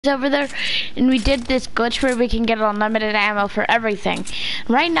over there, and we did this glitch where we can get unlimited ammo for everything.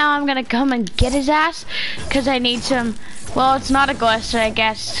 Right now I'm gonna come and get his ass because I need some. Well, it's not a glitch, I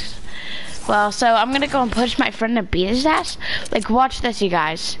guess. Well, so I'm gonna go and push my friend and beat his ass. Like, watch this, you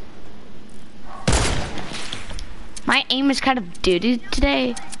guys. My aim is kind of doo-doo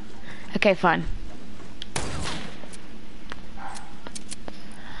today. Okay, fine.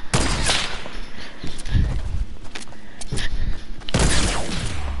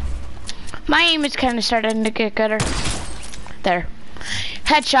 My aim is kind of starting to get gooder. There.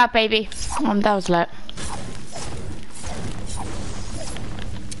 Headshot, baby. That was lit.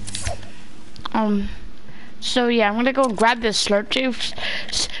 So yeah, I'm gonna go and grab this slurp juice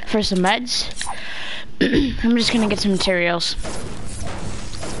for some meds. I'm just gonna get some materials.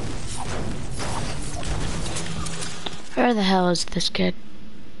 Where the hell is this kid?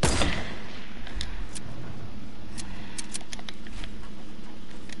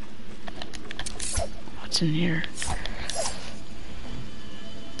 What's in here?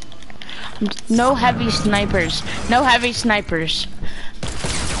 No heavy snipers. No heavy snipers.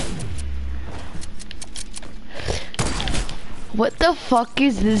 What the fuck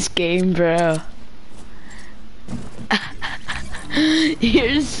is this game, bro?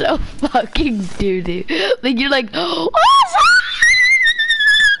 You're so fucking doo-doo. Like, you're like, what's up?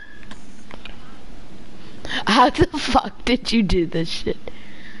 How the fuck did you do this shit?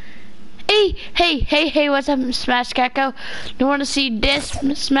 Hey, what's up, Smash Gecko? You wanna see this,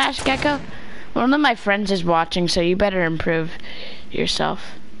 Smash Gecko? One of my friends is watching, so you better improve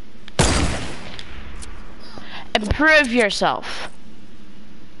yourself. Improve yourself.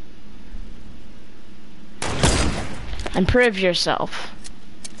 Improve yourself.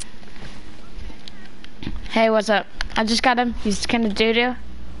 Hey, what's up? I just got him. He's kind of doo-doo.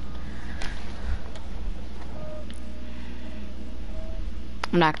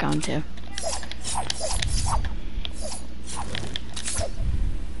 I'm not going to.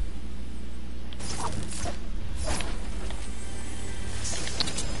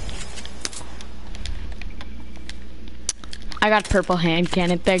 I got purple hand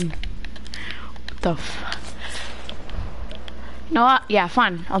cannon thing. What the f? You know what? Yeah,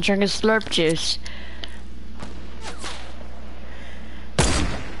 fine. I'll drink a slurp juice.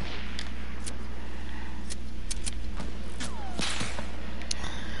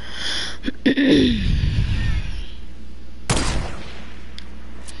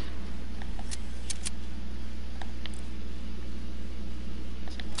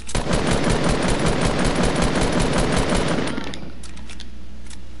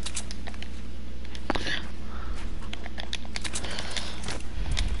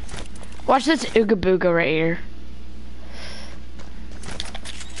 Watch this Ooga Booga right here.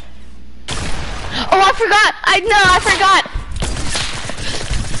 Oh, I forgot! I forgot!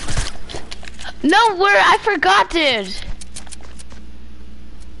 No, I forgot, dude!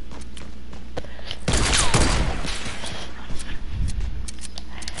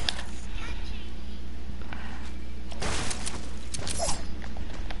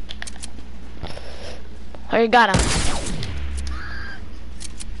 Oh, you got him.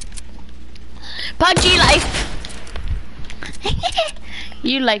 PUBG life.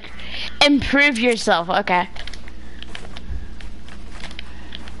 You like improve yourself, okay?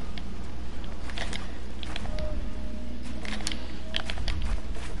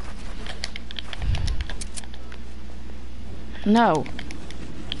 No.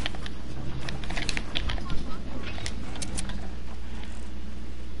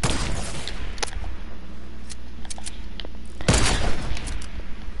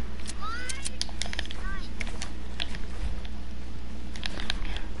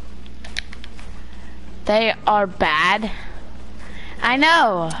 They are bad. I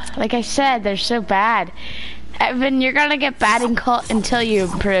know. Like I said, they're so bad. Evan, you're gonna get bad until you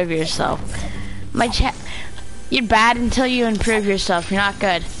improve yourself. You're bad until you improve yourself. You're not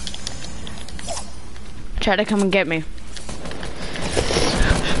good. Try to come and get me.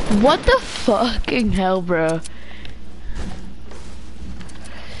 What the fucking hell, bro?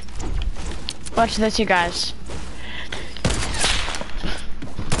 Watch this, you guys.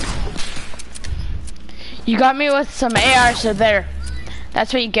 You got me with some AR, so there.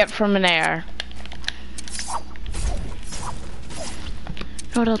 That's what you get from an AR.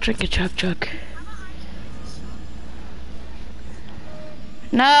 Oh, I'll drink a chug.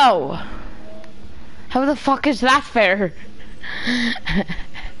 No! How the fuck is that fair?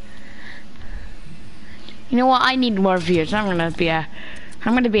 You know what? I need more views. I'm gonna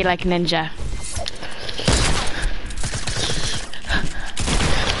be like Ninja.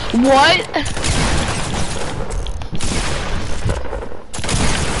 What?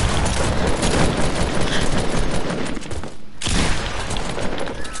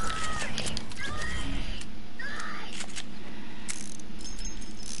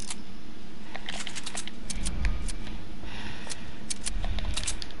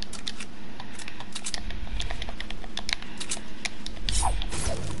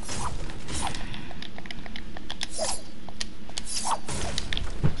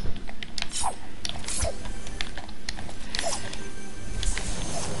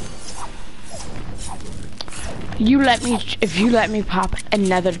 if you let me pop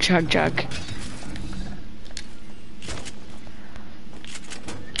another chug jug.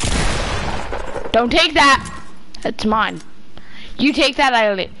 Don't take that. It's mine. You take that,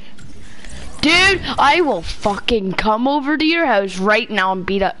 dude, I will fucking come over to your house right now and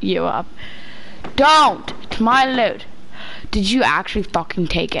beat you up. Don't. It's my loot. Did you actually fucking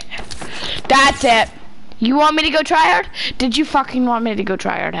take it? That's it. You want me to go try hard? Did you fucking want me to go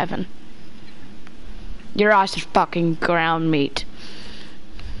try hard, Heaven? Your ass is fucking ground meat.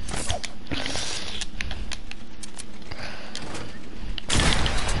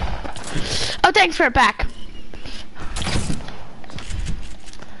 Oh, thanks for it back.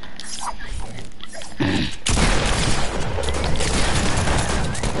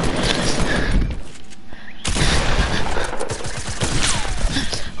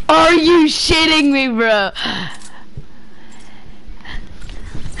 Are you shitting me, bro?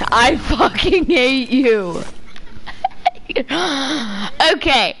 I fucking hate you.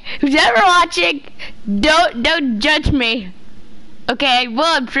 Okay, who's ever watching, don't judge me. Okay, I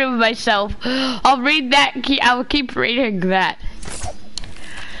will improve myself. I'll read that. I will keep reading that.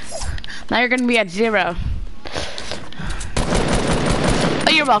 Now you're gonna be at 0.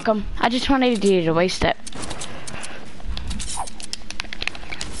 Oh, you're welcome. I just wanted you to waste it.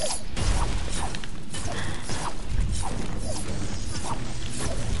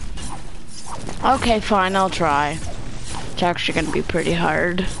 Okay, fine, I'll try. It's actually gonna be pretty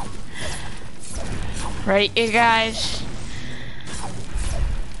hard. Right, you guys?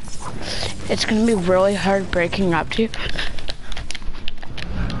 It's gonna be really hard breaking up to you.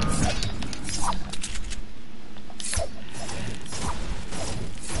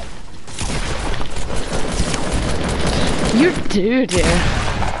 You're doo-doo.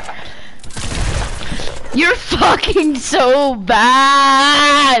 You're fucking so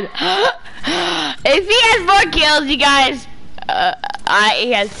bad! If he has 4 kills, you guys,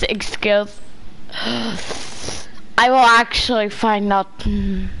 he has 6 kills. I will actually find out.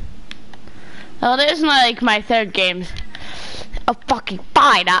 Well, this is like my 3rd game. Oh, fucking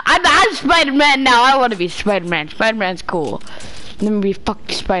fine. I'm Spider-Man now. I want to be Spider-Man. Spider-Man's cool. Let me be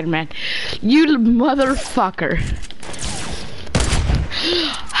fucking Spider-Man. You motherfucker.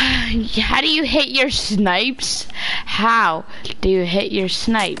 How do you hit your snipes? How do you hit your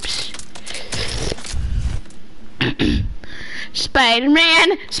snipes?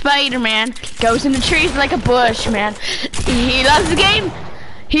 Spider-Man goes in the trees like a bush, man. He loves the game.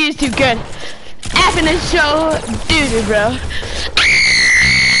 He is too good. Effing is so doo-doo, bro.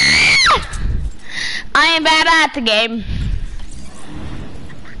 I am bad at the game.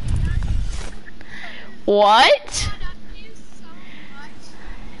 What?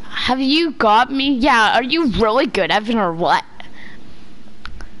 Have you got me? Yeah, are you really good, Evan, or what?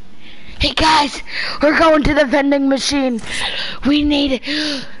 Hey guys, we're going to the vending machine. We need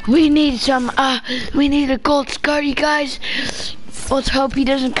a gold scar, you guys. Let's hope he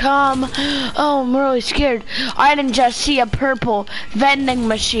doesn't come. Oh, I'm really scared. I didn't just see a purple vending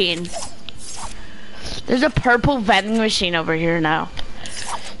machine. There's a purple vending machine over here now.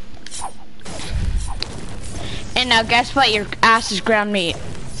 And now guess what? Your ass is ground meat.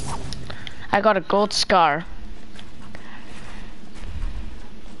 I got a gold scar.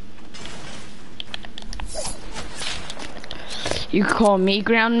 You call me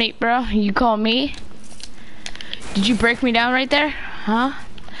ground meat, bro? You call me? Did you break me down right there? Huh?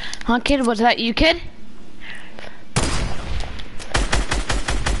 Huh, kid? Was that you, kid?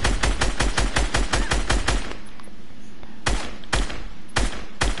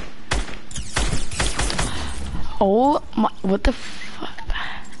 Oh my, what the fuck?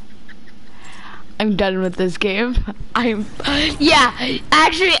 I'm done with this game. Yeah,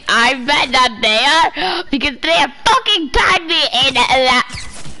 actually, I bet that they are, because they have fucking tagged me in that.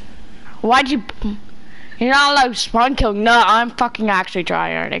 Why'd you, you're not allowed to spawn kill. No, I'm fucking actually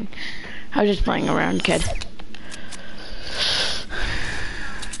tryharding. I was just playing around, kid.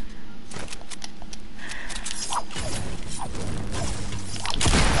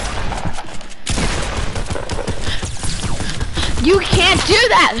 You can't do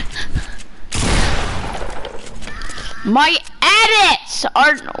that! My edits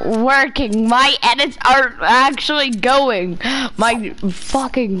aren't working. My edits aren't actually going. My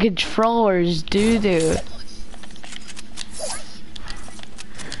fucking controllers doo-doo.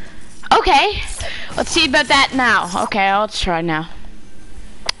 Okay, let's see about that now. Okay, let's try now.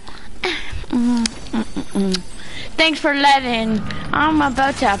 Thanks for letting. I'm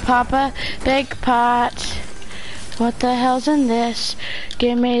about to pop a big pot. What the hell's in this?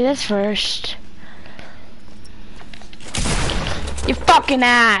 Give me this first. You fucking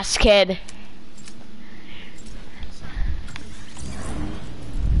ass, kid.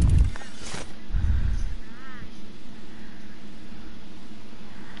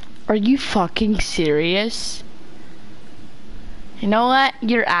 Are you fucking serious? You know what?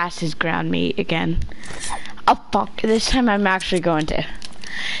 Your ass is ground meat again. Oh fuck, this time I'm actually going to.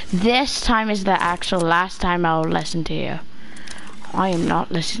 This time is the actual last time I'll listen to you. I am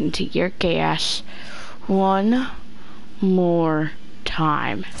not listening to your gay ass one more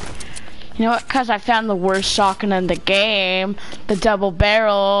time. You know what? Cause I found the worst shotgun in the game, the double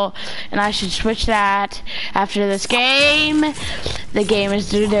barrel, and I should switch that after this game. The game is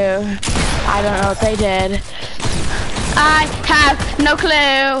doo-doo. I don't know what they did. I have no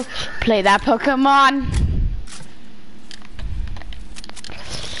clue. Play that Pokemon.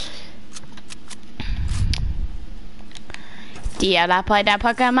 Do you ever play that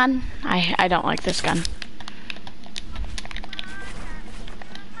Pokemon? I don't like this gun.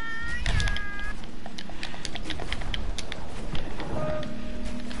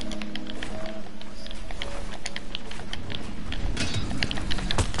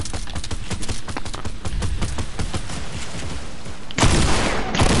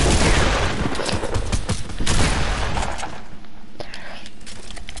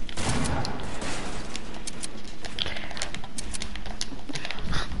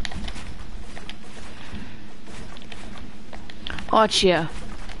 Watch you.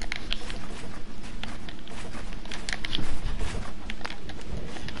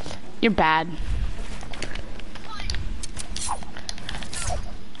 You're bad.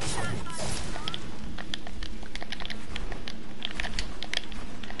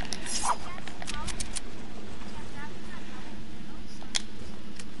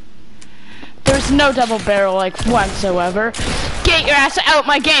 There's no double barrel like whatsoever. Get your ass out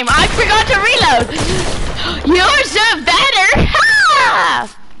my game. I forgot to reload. You're so better.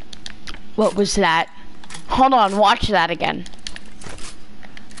 Ha! What was that? Hold on, watch that again.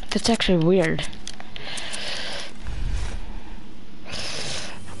 That's actually weird.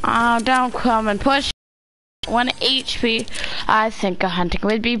 Don't come and push. 1 HP. I think a hunting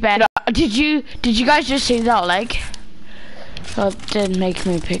would be better. Did you guys just see that leg? Oh, it did make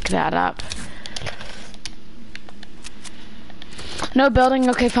me pick that up. No building,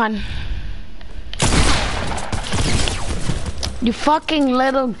 okay, fine. You fucking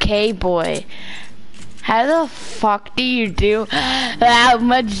little K-boy. How the fuck do you do that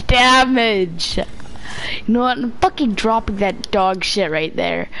much damage? You know what, I'm fucking dropping that dog shit right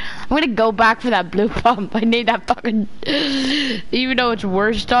there. I'm gonna go back for that blue pump. I need that fucking, even though it's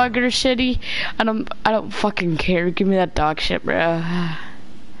worse dog or shitty, I don't fucking care. Give me that dog shit, bro.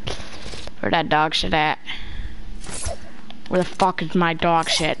 Where that dog shit at? Where the fuck is my dog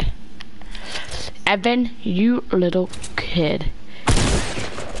shit? Evan, you little kid.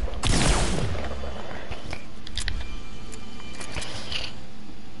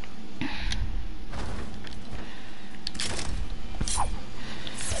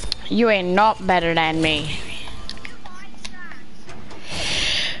 You ain't not better than me.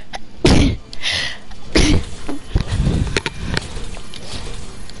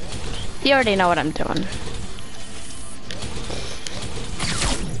 You already know what I'm doing.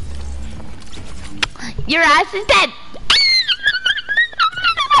 Your ass is dead.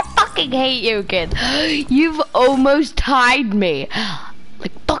 I fucking hate you, kid. You've almost tied me.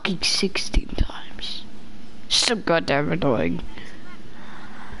 Like fucking 16 times. So goddamn annoying.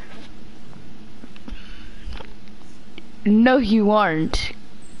 No, you aren't.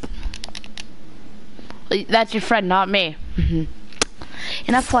 That's your friend, not me. And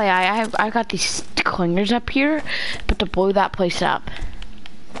FYI, I got these clingers up here, but to blow that place up.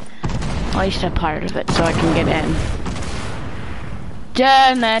 At least a part of it, so I can get in.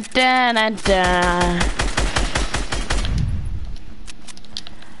 Da na da na da.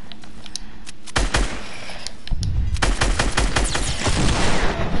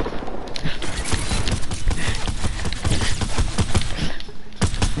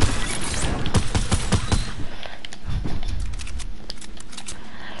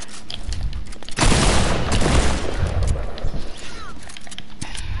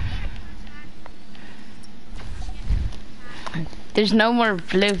 There's no more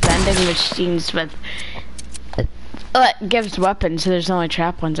blue vending machines with it gives weapons, so there's only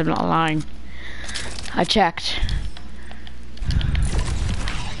trap ones. I'm not lying. I checked.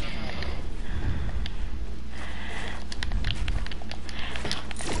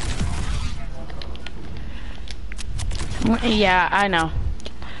 Yeah, I know.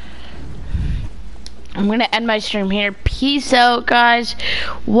 I'm gonna end my stream here. Peace out, guys.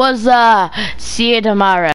 See you tomorrow.